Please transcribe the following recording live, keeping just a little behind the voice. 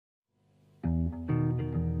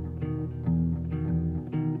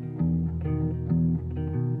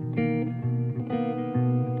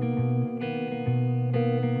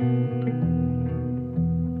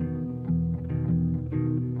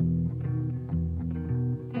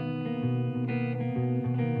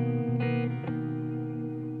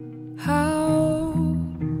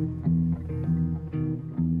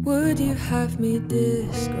Could you have me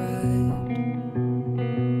described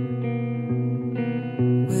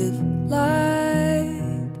with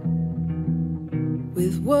light,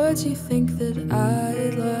 with words you think that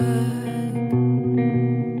I'd like?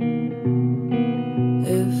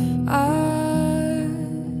 If I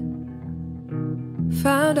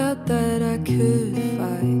found out that I could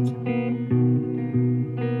fight,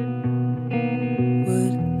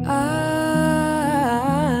 would I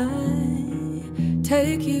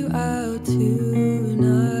take you out tonight?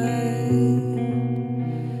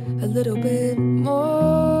 A little bit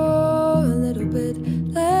more, a little bit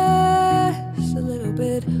less, a little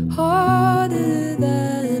bit harder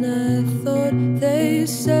than I thought. They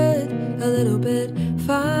said a little bit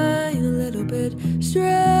fine, a little bit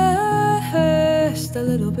stressed, a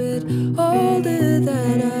little bit older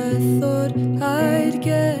than I thought I'd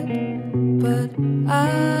get. But I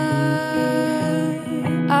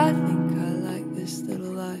think I like this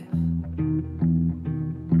little life.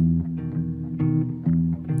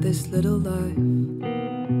 This little life.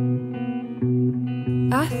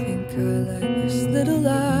 I think I like this little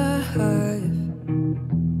life.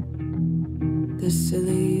 This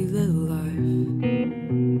silly little life.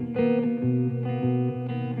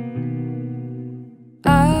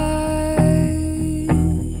 Eyes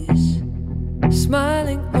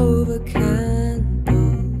smiling over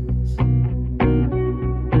candles,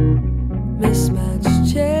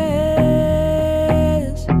 mismatched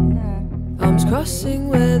chairs, arms crossing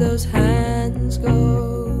where those hands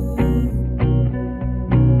go.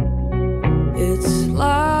 It's loud,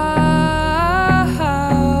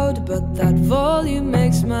 but that volume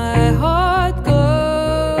makes my heart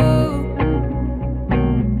go.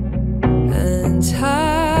 And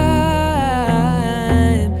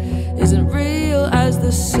time isn't real as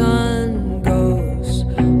the sun goes.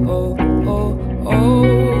 Oh, oh, oh,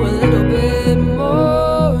 a little bit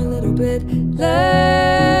more, a little bit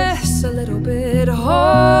less, a little bit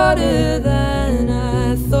harder than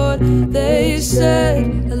I thought. They said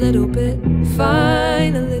a little bit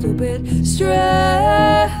fine, a little bit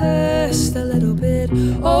stressed, a little bit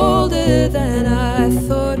older than I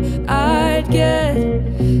thought I'd get.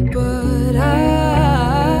 But I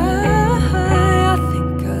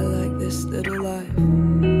think I like this little life.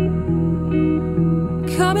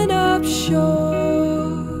 Coming up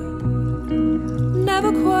short,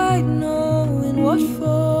 never quite knowing what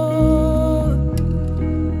for,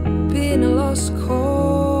 being a lost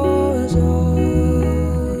cause all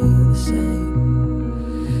the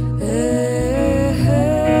same. Hey,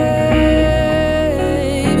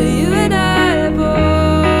 but you and I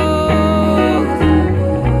both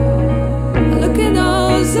look in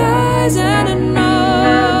those eyes and I know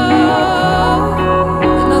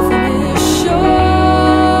that nothing is sure,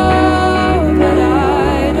 but I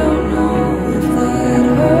don't know if that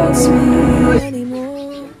hurts me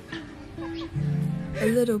anymore. A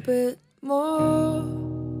little bit more,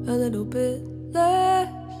 a little bit less,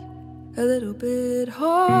 a little bit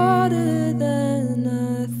harder than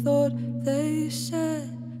I thought. They said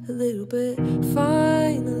a little bit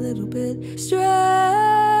fine, a little bit stressed,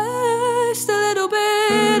 a little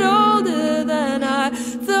bit older than I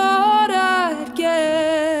thought I'd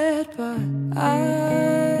get. But I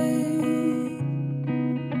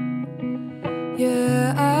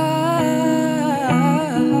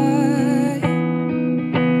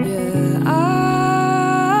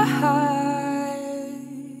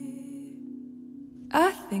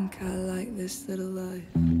think I like this little life.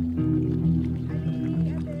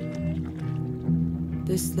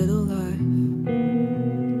 This little life.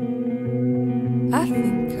 I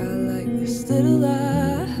think I like this little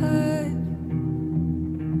life.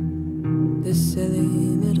 This silly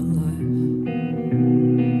little